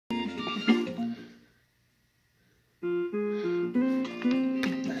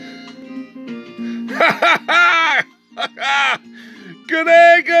Good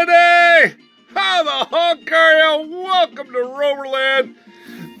day, good day! How the honk are you? Welcome to Rover Land.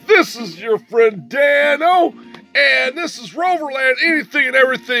 This is your friend Dano, and this is Rover Land, anything and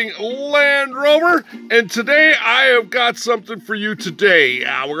everything Land Rover. And today I have got something for you today.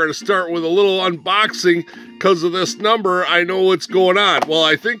 We're going to start with a little unboxing because of this number. I know what's going on. Well,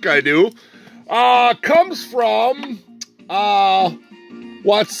 I think I do. Comes from Necedah,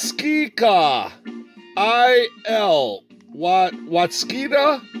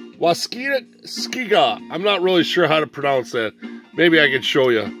 Necedah. I'm not really sure how to pronounce that. Maybe I can show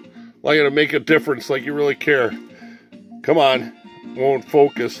you. Like to make a difference, like you really care. Come on, won't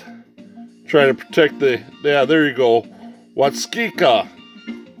focus. Trying to protect the. Yeah, there you go. Necedah.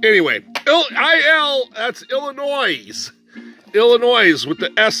 Anyway, that's Illinois. Illinois with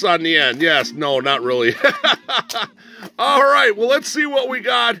the S on the end. Yes, no, not really. All right, well, let's see what we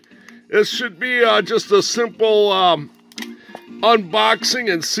got. This should be just a simple unboxing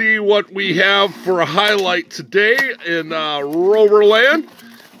and see what we have for a highlight today in Rover Land.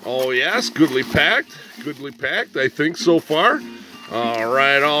 Oh, yes, goodly packed, I think, so far. All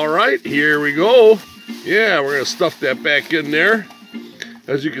right, here we go. Yeah, we're going to stuff that back in there.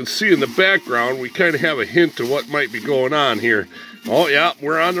 As you can see in the background, we kind of have a hint of what might be going on here. Oh, yeah,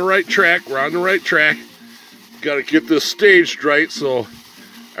 we're on the right track. Got to get this staged right so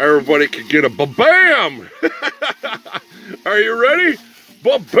everybody can get a ba-bam! Are you ready?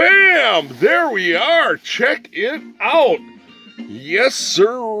 Ba-bam! There we are. Check it out. Yes,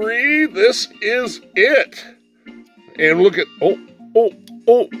 sirree. This is it. And look at, oh.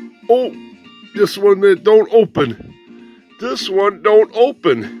 This one that don't open. This one don't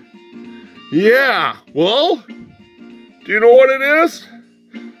open. Yeah, well, do you know what it is?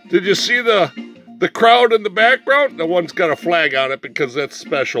 Did you see the crowd in the background? The one's got a flag on it because that's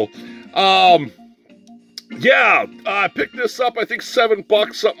special. Yeah, I picked this up, I think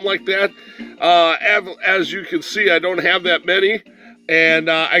 $7, something like that. As you can see, I don't have that many, and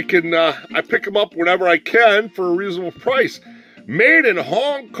I pick them up whenever I can for a reasonable price. Made in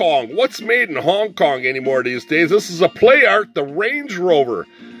Hong Kong. What's made in Hong Kong anymore these days? This is a PlayArt, the Range Rover.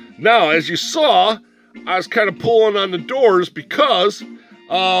 Now, as you saw, I was kind of pulling on the doors because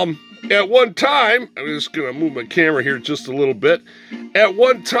at one time, I'm just going to move my camera here just a little bit. At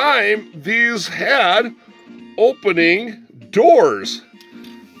one time, these had opening doors.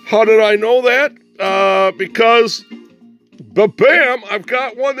 How did I know that? Because, bam, I've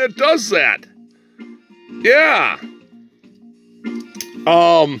got one that does that. Yeah.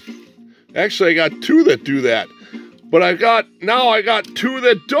 Actually, I got two that do that, but now I got two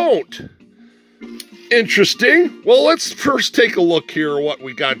that don't. Interesting. Well, let's first take a look here at what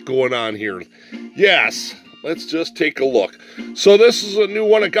we got going on here. Yes, let's just take a look. So this is a new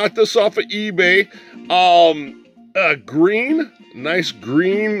one. I got this off of eBay. Green, nice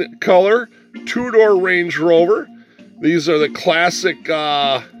green color, two-door Range Rover. These are the classic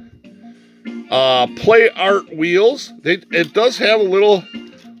PlayArt wheels. It does have a little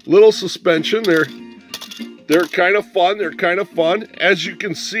suspension. They're kind of fun. As you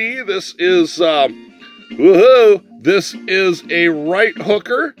can see, this is this is a right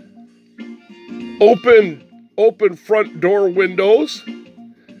hooker. Open front door windows.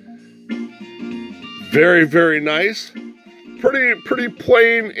 Very, very nice. Pretty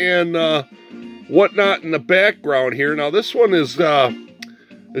plain and whatnot in the background here. Now this one is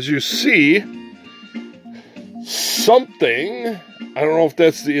as you see, something, I don't know if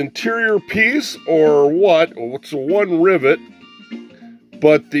that's the interior piece or what. It's a one rivet,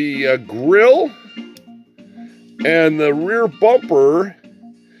 but the grill and the rear bumper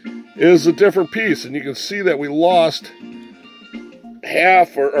is a different piece. And you can see that we lost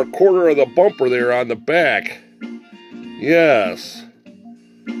half or a quarter of the bumper there on the back. Yes.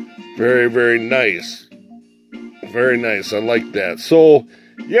 Very, very nice. Very nice. I like that. So,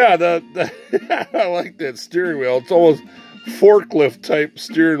 yeah, I like that steering wheel. It's almost forklift type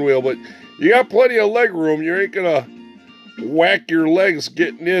steering wheel, but you got plenty of leg room. You ain't gonna whack your legs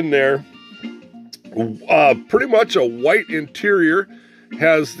getting in there. Pretty much a white interior.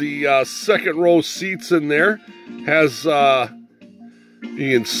 Has the second row seats in there. Has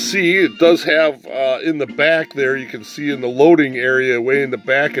you can see it does have in the back there. You can see in the loading area way in the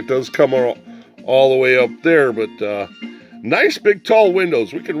back. It does come all the way up there, but nice big tall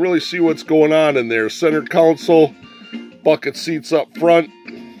windows. We can really see what's going on in there. Center console, bucket seats up front,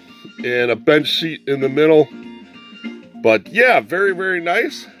 and a bench seat in the middle. But yeah, very, very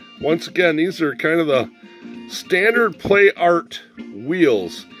nice. Once again, these are kind of the standard PlayArt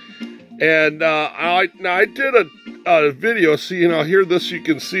wheels. And I did a video. See, here this you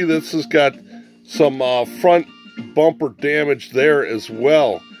can see this has got front bumper damage there as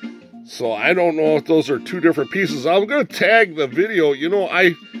well. So I don't know if those are two different pieces. I'm going to tag the video. You know,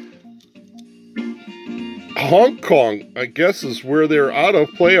 Hong Kong, I guess, is where they're out of,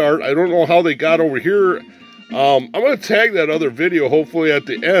 PlayArt. I don't know how they got over here. I'm going to tag that other video, hopefully, at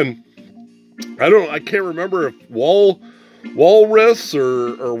the end. I can't remember if Walrus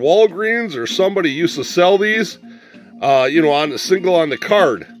or Walgreens or somebody used to sell these, you know, on the single on the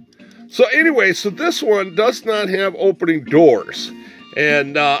card. So anyway, so this one does not have opening doors.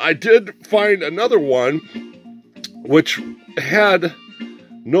 And I did find another one which had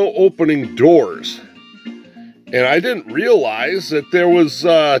no opening doors. And I didn't realize that there was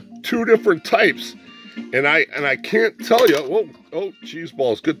two different types. And I can't tell you. Oh, cheese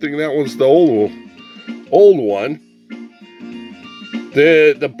balls. Good thing that one's the old one.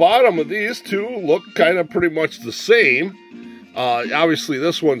 The bottom of these two look kind of pretty much the same. Obviously,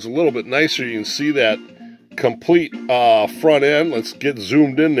 this one's a little bit nicer. You can see that complete front end. Let's get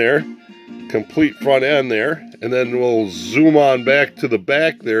zoomed in there. Complete front end there. And then we'll zoom on back to the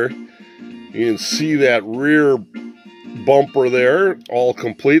back there. You can see that rear bumper there, all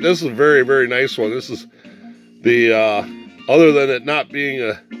complete. This is a very, very nice one. This is the, other than it not being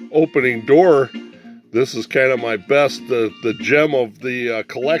an opening door, this is kind of my best, the gem of the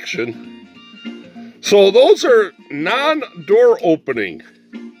collection. So those are non-door opening.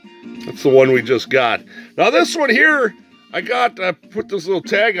 That's the one we just got. Now this one here, I put this little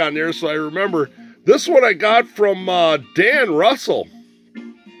tag on there so I remember. This one I got from Dan Russell.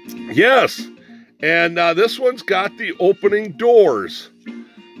 Yes, and this one's got the opening doors.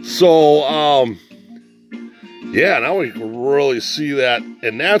 So, yeah, now we can really see that,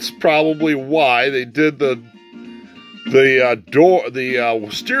 and that's probably why they did the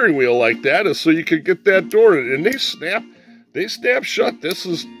steering wheel like that, is so you could get that door, and they snap shut. This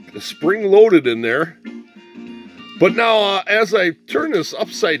is spring loaded in there. But now, as I turn this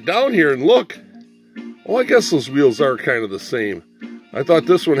upside down here and look, well, I guess those wheels are kind of the same. I thought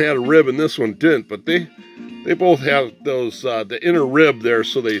this one had a rib and this one didn't, but they both have those the inner rib there,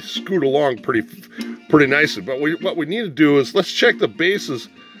 so they scoot along pretty nicely. But what we need to do is let's check the bases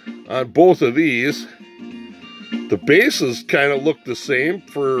on both of these. The bases kind of look the same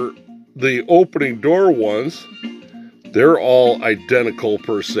for the opening door ones. They're all identical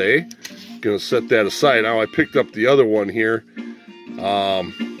per se. Gonna set that aside. Now I picked up the other one here.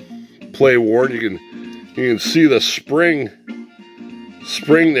 Play worn. You can see the spring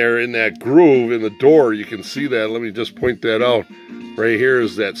there in that groove in the door. You can see that. Let me just point that out. Right here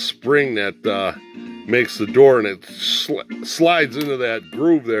is that spring that makes the door, and it slides into that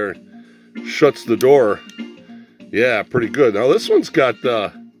groove there, shuts the door. Yeah, pretty good. Now this one's got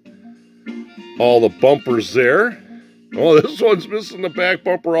all the bumpers there. Oh, this one's missing the back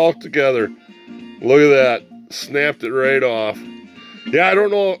bumper altogether. Look at that. Snapped it right off. Yeah, I don't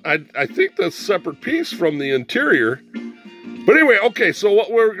know. I think that's a separate piece from the interior. But anyway, okay, so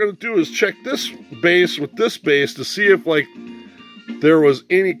what we're going to do is check this base with this base to see if, like, there was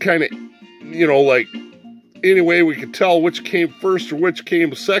any kind of, you know, like, any way we could tell which came first or which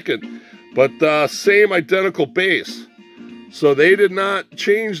came second. But same identical base. So they did not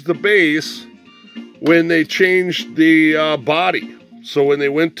change the base when they changed the body. So when they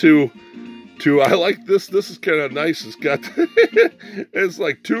went to I like this. This is kind of nice. It's got it's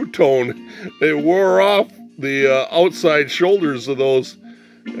like two-tone. They wore off the outside shoulders of those.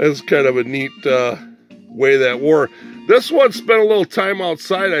 That's kind of a neat way that wore. This one spent a little time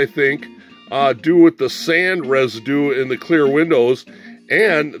outside, I think, due with the sand residue in the clear windows.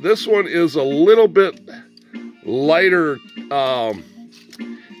 And this one is a little bit lighter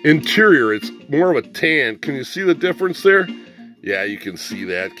interior. It's more of a tan. Can you see the difference there? Yeah, you can see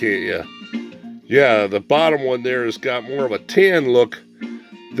that, can't you? Yeah, the bottom one there has got more of a tan look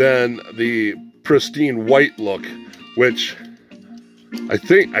than the pristine white look, which I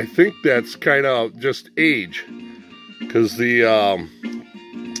think that's kind of just age, because the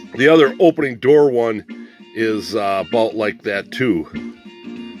other opening door one is about like that too.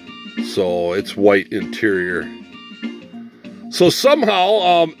 So it's white interior. So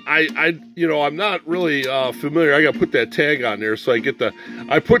somehow, I'm not really familiar. I got to put that tag on there so I get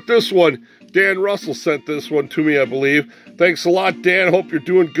I put this one. Dan Russell sent this one to me, I believe. Thanks a lot, Dan. Hope you're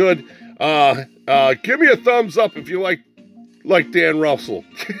doing good. Give me a thumbs up if you like Dan Russell.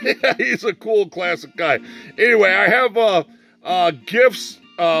 He's a cool, classic guy. Anyway, I have gifts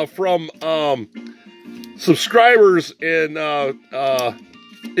from subscribers in a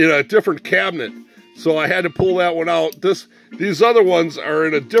different cabinet, so I had to pull that one out. These other ones are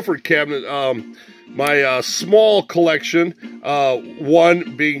in a different cabinet. My small collection,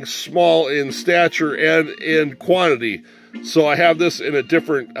 one being small in stature and in quantity. So I have this in a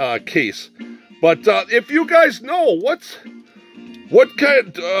different case. But if you guys know what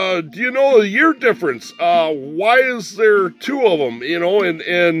kind, do you know the year difference? Why is there two of them? You know,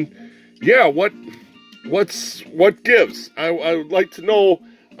 and yeah, what gives? I would like to know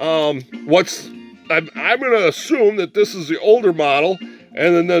I'm going to assume that this is the older model,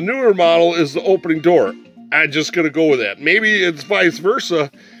 and then the newer model is the opening door. I'm just going to go with that. Maybe it's vice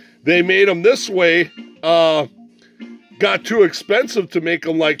versa. They made them this way, got too expensive to make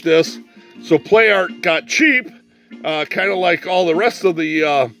them like this, so PlayArt got cheap, kind of like all the rest of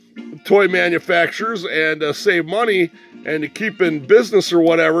the toy manufacturers, and save money, and to keep in business or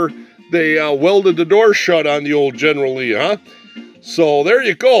whatever, they welded the door shut on the old General Lee, huh? So there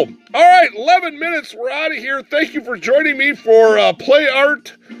you go. All right, 11 minutes. We're out of here. Thank you for joining me for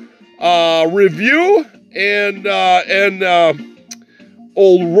PlayArt review and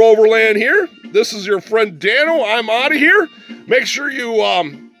old Rover Land here. This is your friend Dano. I'm out of here. Make sure you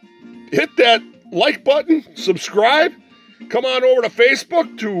hit that like button, subscribe. Come on over to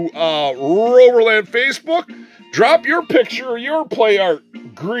Facebook, to Rover Land Facebook. Drop your picture of your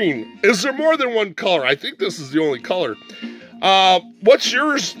PlayArt green. Is there more than one color? I think this is the only color. What's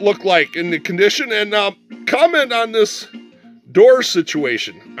yours look like in the condition? And comment on this door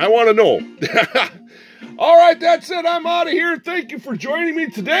situation. I want to know. All right, that's it. I'm out of here. Thank you for joining me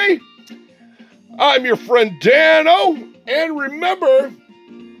today. I'm your friend Dano. And remember,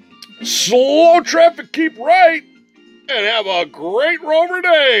 slow traffic, keep right, and have a great Rover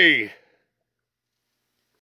day.